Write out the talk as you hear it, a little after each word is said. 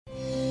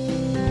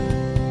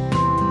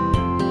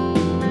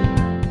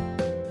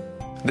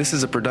This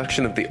is a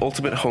production of the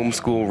Ultimate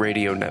Homeschool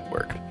Radio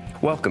Network.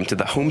 Welcome to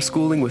the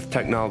Homeschooling with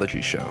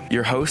Technology show.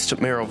 Your host,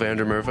 Meryl van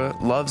der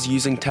Merwe, loves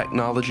using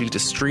technology to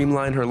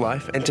streamline her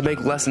life and to make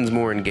lessons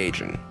more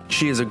engaging.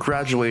 She is a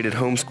graduated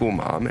homeschool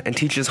mom and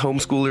teaches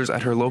homeschoolers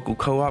at her local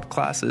co-op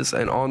classes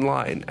and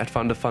online at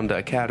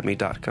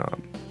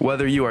fundafundaacademy.com.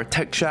 Whether you are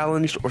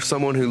tech-challenged or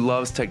someone who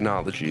loves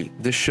technology,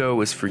 this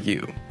show is for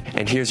you.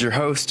 And here's your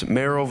host,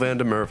 Meryl van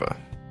der Merwe.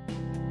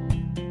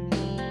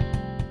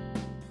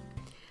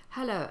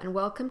 Hello and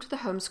welcome to the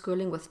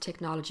Homeschooling with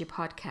Technology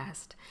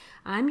podcast.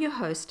 I'm your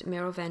host,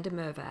 Meryl van der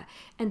Merwe,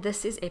 and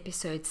this is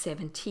episode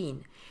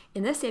 17.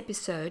 In this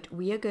episode,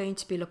 we are going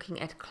to be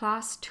looking at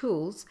Class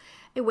Tools,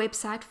 a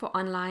website for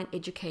online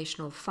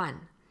educational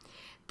fun.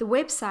 The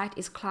website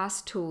is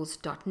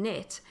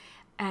classtools.net,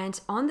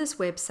 and on this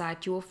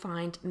website, you will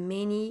find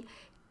many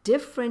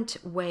different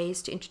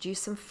ways to introduce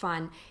some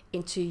fun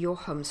into your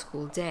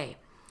homeschool day.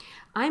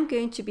 I'm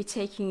going to be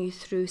taking you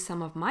through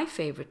some of my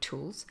favorite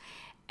tools,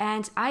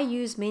 and I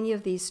use many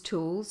of these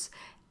tools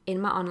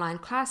in my online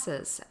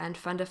classes. And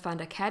Funda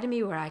Funda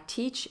Academy, where I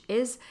teach,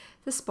 is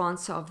the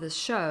sponsor of this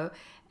show.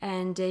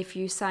 And if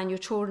you sign your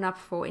children up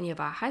for any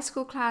of our high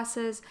school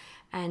classes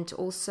and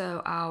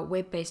also our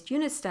web-based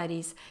unit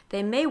studies,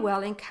 they may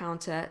well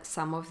encounter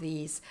some of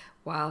these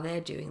while they're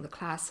doing the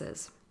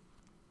classes.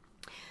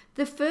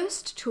 The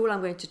first tool I'm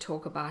going to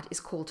talk about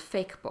is called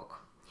Fakebook.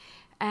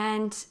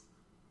 And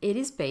it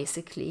is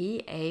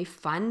basically a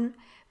fun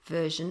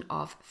version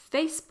of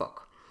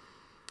Facebook.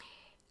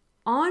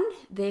 On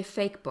their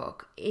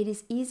Fakebook, it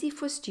is easy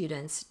for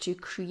students to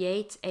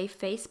create a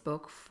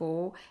Facebook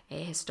for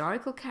a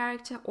historical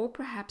character or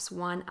perhaps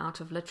one out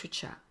of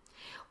literature.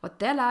 What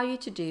they allow you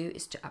to do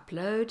is to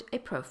upload a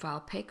profile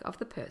pic of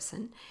the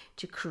person,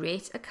 to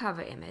create a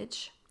cover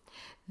image.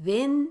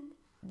 Then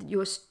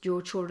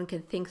your children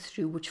can think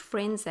through which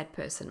friends that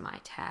person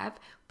might have,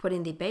 put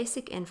in the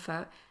basic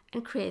info,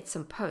 and create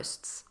some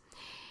posts.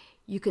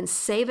 You can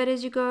save it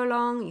as you go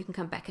along. You can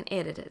come back and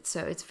edit it. So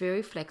it's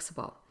very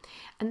flexible.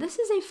 And this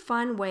is a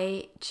fun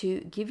way to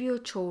give your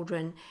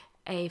children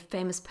a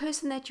famous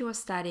person that you are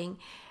studying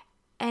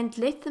and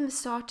let them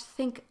start to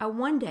think, I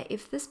wonder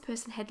if this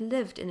person had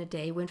lived in a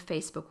day when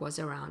Facebook was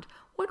around,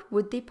 what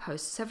would their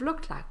posts have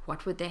looked like?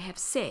 What would they have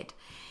said?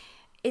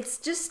 It's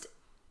just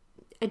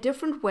a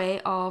different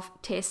way of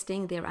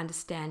testing their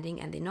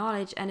understanding and their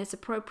knowledge, and it's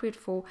appropriate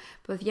for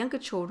both younger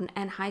children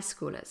and high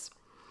schoolers.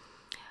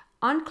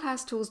 On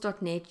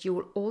classtools.net, you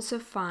will also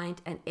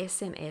find an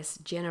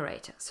SMS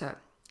generator. So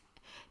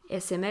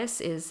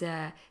SMS is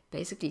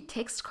basically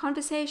text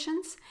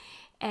conversations,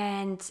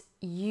 and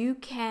you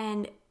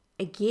can,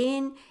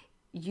 again,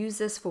 use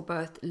this for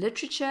both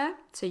literature.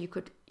 So you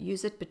could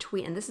use it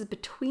and this is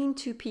between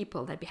two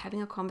people that be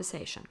having a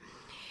conversation.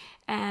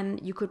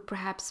 And you could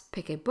perhaps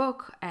pick a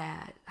book,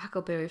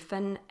 Huckleberry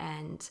Finn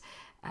and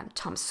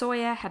Tom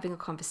Sawyer having a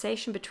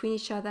conversation between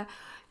each other.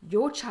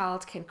 Your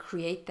child can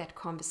create that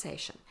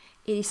conversation.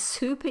 It is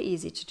super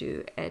easy to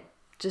do. It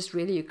just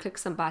really, you click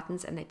some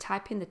buttons and they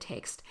type in the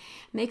text.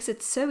 Makes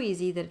it so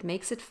easy that it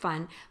makes it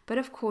fun. But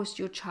of course,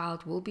 your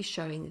child will be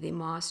showing their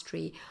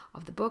mastery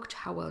of the book,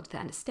 how well do they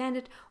understand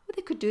it, or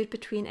they could do it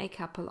between a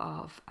couple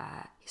of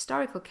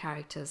historical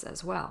characters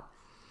as well.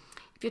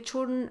 If your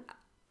children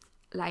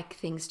like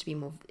things to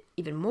be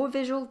even more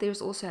visual,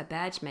 there's also a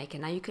badge maker.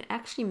 Now you can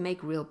actually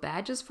make real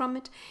badges from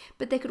it,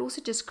 but they could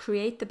also just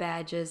create the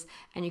badges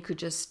and you could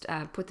just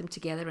put them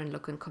together and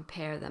look and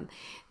compare them.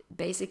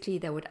 Basically,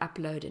 they would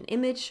upload an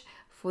image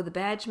for the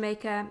badge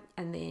maker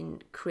and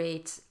then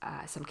create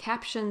some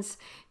captions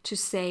to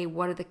say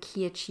what are the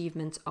key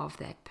achievements of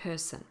that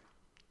person.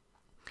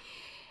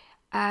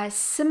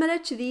 Similar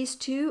to these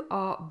two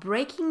are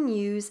Breaking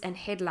News and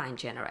Headline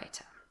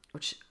Generator,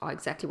 which are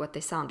exactly what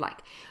they sound like.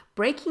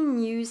 Breaking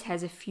News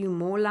has a few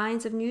more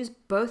lines of news.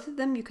 Both of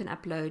them you can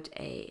upload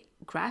a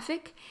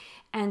graphic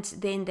and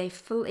then they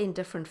fill in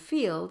different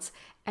fields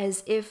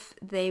as if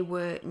they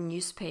were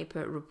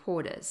newspaper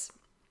reporters.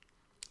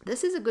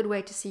 This is a good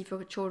way to see if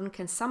your children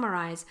can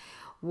summarize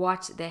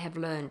what they have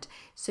learned.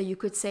 So you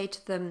could say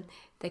to them,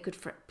 they could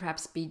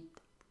perhaps be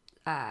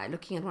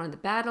looking at one of the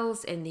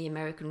battles in the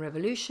American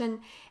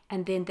Revolution,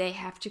 and then they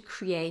have to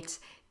create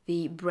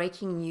the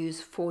breaking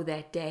news for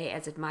that day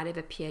as it might have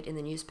appeared in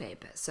the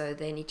newspaper. So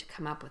they need to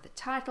come up with a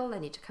title, they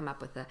need to come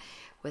up with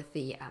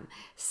the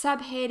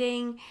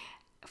subheading,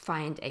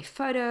 find a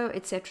photo,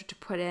 etc. to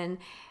put in,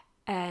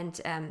 and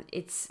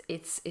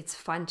it's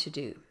fun to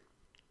do.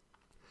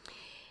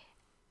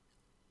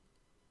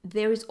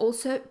 There is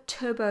also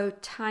Turbo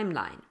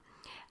Timeline.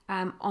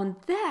 On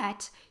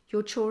that,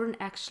 your children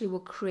actually will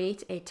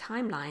create a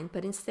timeline,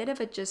 but instead of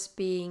it just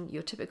being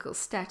your typical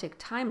static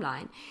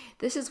timeline,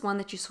 this is one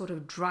that you sort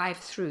of drive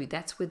through.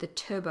 That's where the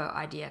turbo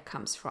idea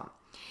comes from.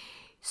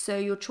 So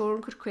your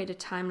children could create a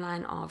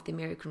timeline of the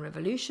American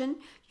Revolution.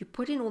 You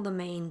put in all the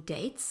main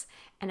dates,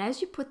 and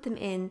as you put them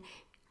in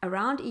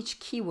around each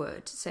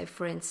keyword, say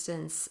for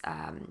instance,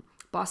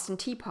 Boston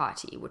Tea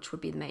Party, which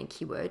would be the main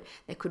keyword,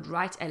 they could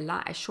write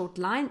a short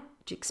line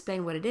to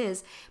explain what it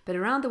is, but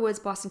around the words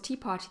Boston Tea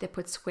Party, they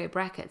put square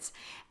brackets.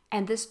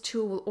 and this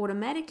tool will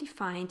automatically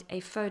find a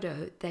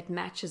photo that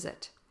matches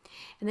it.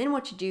 And then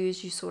what you do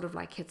is you sort of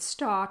like hit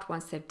start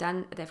once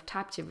they've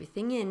typed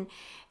everything in,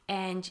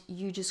 and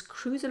you just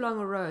cruise along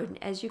a road.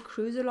 And as you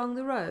cruise along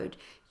the road,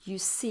 you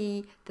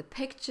see the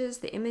pictures,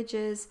 the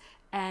images,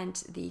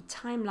 and the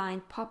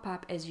timeline pop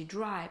up as you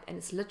drive, and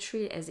it's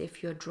literally as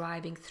if you're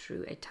driving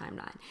through a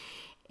timeline.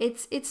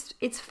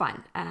 It's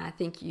fun. I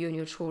think you and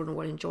your children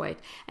will enjoy it.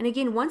 And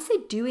again, once they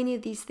do any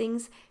of these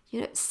things,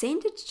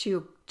 send it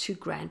to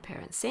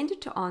grandparents, send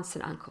it to aunts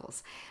and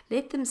uncles.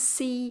 Let them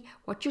see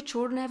what your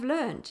children have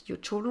learned. Your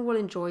children will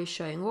enjoy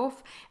showing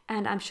off,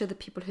 and I'm sure the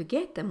people who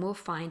get them will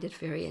find it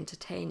very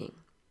entertaining.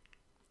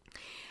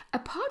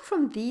 Apart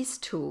from these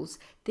tools,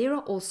 there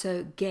are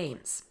also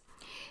games.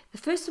 The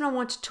first one I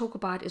want to talk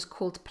about is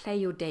called Play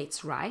Your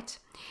Dates Right.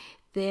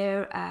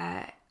 There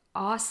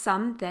are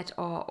some that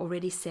are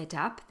already set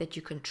up that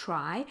you can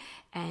try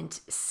and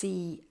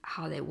see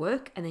how they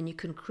work, and then you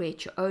can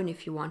create your own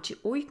if you want to,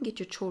 or you can get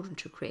your children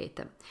to create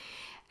them.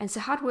 And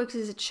so how it works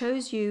is it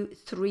shows you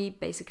three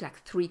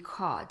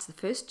cards, the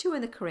first two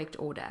in the correct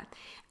order,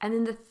 and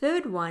then the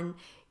third one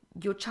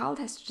your child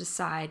has to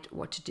decide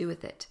what to do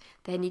with it.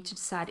 They need to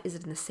decide, is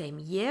it in the same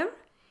year?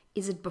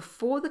 Is it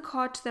before the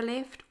card to the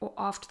left or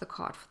after the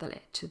card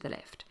to the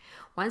left?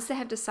 Once they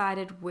have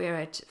decided where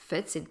it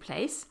fits in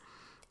place,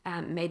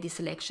 made the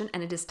selection,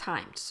 and it is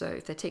timed. So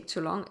if they take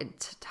too long,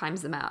 it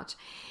times them out.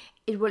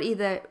 It will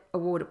either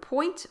award a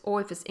point,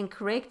 or if it's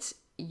incorrect,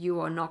 you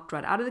are knocked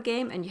right out of the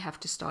game and you have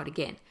to start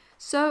again.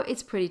 So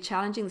it's pretty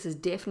challenging. This is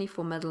definitely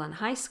for middle and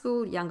high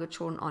school. Younger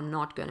children are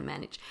not going to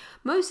manage.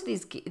 Most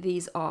of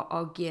these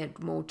are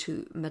geared more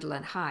to middle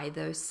and high,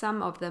 though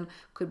some of them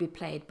could be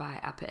played by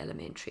upper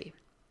elementary.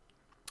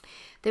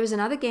 There is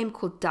another game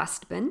called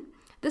Dustbin.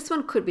 This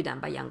one could be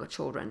done by younger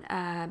children.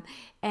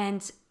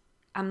 And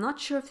I'm not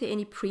sure if there are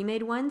any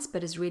pre-made ones,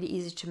 but it's really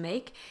easy to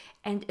make.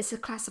 And it's a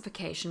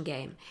classification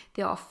game.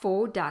 There are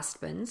 4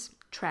 dustbins,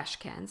 trash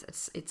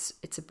cans.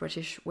 It's a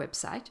British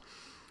website.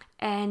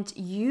 And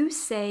you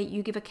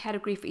give a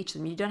category for each of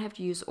them. You don't have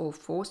to use all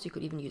 4, so you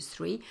could even use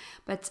 3.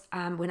 But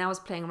when I was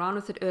playing around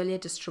with it earlier,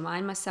 just to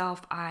remind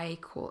myself, I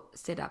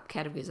set up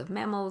categories of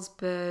mammals,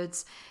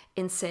 birds,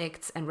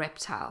 insects, and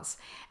reptiles.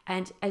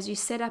 And as you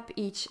set up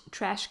each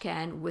trash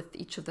can with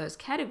each of those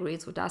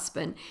categories or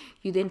dustbin,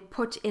 you then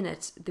put in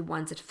it the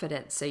ones that fit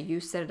in. So you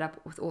set it up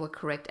with all the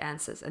correct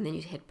answers, and then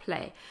you hit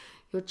play.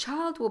 Your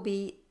child will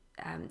be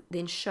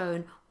then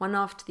shown one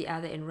after the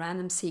other in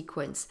random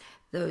sequence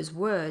those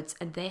words,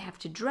 and they have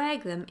to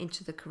drag them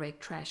into the correct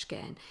trash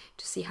can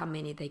to see how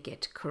many they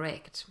get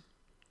correct.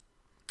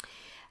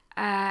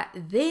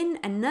 Then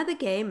another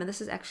game, and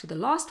this is actually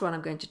the last one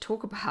I'm going to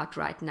talk about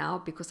right now,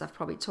 because I've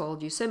probably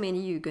told you so many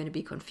of you are going to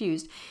be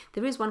confused.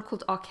 There is one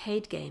called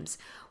Arcade Games,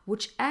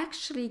 which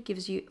actually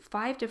gives you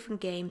 5 different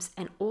games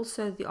and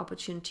also the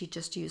opportunity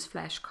just to use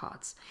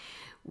flashcards.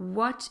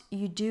 What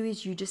you do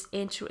is you just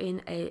enter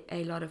in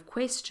a lot of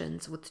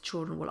questions which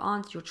your children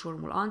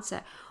will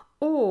answer,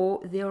 or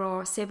there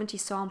are 70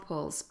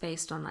 samples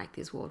based on, like,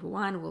 there's World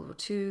War I, World War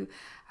II.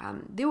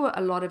 There were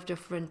a lot of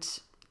different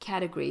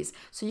categories,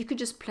 so you could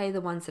just play the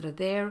ones that are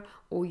there,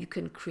 or you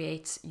can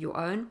create your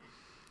own.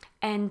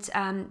 And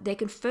they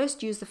can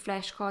first use the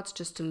flashcards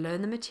just to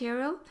learn the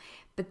material,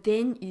 but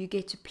then you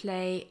get to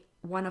play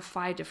one of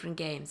 5 different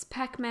games: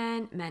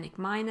 Pac-Man, Manic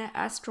Miner,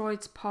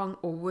 Asteroids, Pong,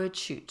 or Word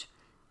Shoot.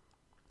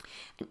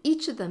 And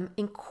each of them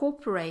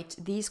incorporate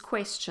these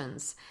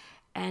questions,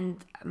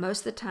 and most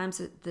of the times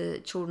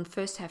the children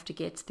first have to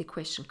get the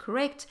question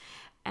correct,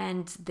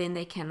 and then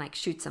they can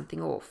shoot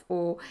something off,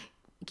 or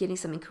getting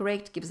something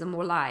correct gives them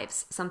more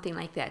lives, something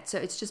like that. So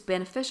it's just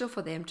beneficial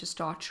for them to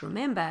start to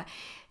remember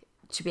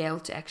to be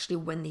able to actually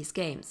win these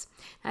games.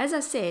 Now, as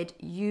I said,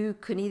 you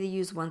can either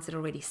use ones that are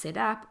already set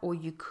up, or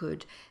you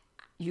could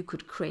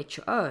create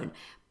your own.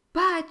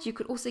 But you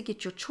could also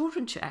get your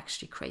children to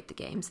actually create the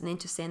games and then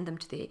to send them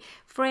to their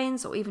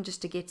friends, or even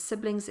just to get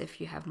siblings if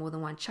you have more than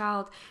one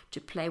child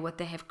to play what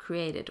they have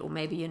created, or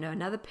maybe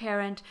another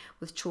parent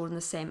with children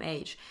the same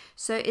age.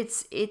 So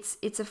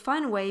it's a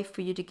fun way for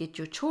you to get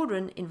your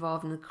children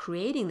involved in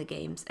creating the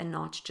games and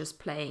not just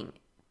playing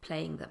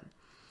them.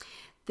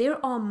 There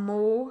are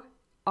more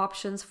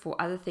options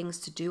for other things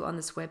to do on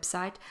this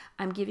website.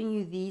 I'm giving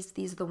you these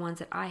are the ones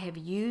that I have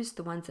used,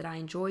 the ones that I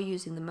enjoy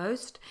using the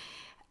most.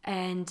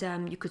 And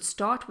you could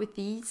start with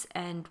these,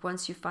 and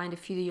once you find a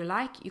few that you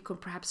like, you can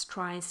perhaps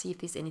try and see if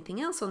there's anything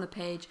else on the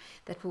page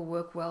that will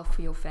work well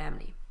for your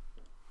family.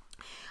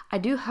 I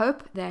do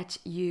hope that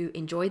you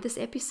enjoyed this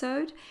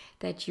episode,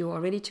 that you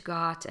are ready to go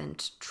out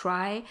and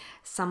try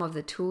some of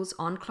the tools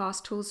on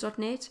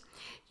classtools.net.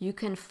 You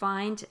can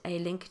find a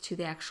link to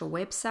the actual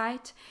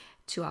website,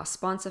 to our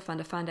sponsor,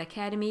 Funda Funda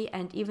Academy,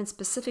 and even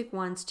specific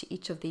ones to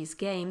each of these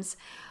games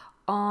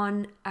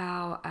on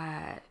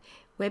our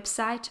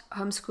website,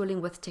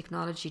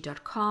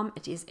 homeschoolingwithtechnology.com.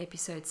 It is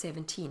episode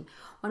 17.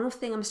 One more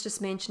thing I must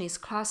just mention is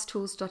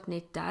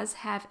classtools.net does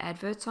have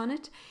adverts on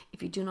it.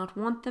 If you do not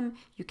want them,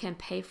 you can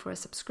pay for a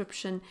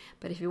subscription,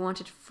 but if you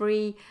want it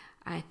free,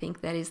 I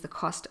think that is the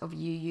cost of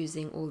you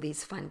using all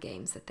these fun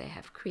games that they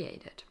have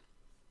created.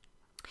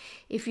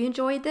 If you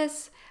enjoyed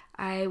this,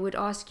 I would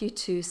ask you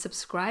to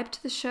subscribe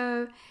to the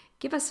show,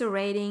 give us a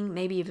rating,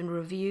 maybe even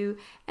review,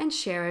 and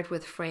share it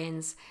with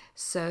friends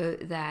so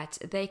that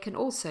they can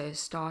also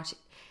start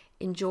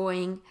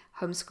enjoying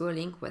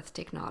homeschooling with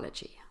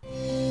technology.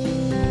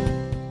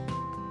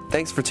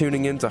 Thanks for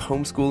tuning in to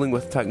Homeschooling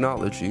with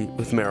Technology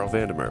with Meryl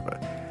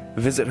Vandermerve.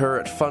 Visit her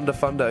at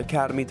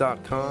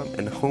fundafundaacademy.com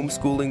and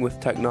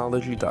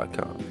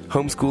homeschoolingwithtechnology.com.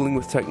 Homeschooling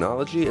with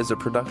Technology is a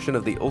production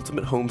of the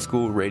Ultimate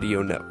Homeschool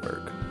Radio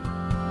Network.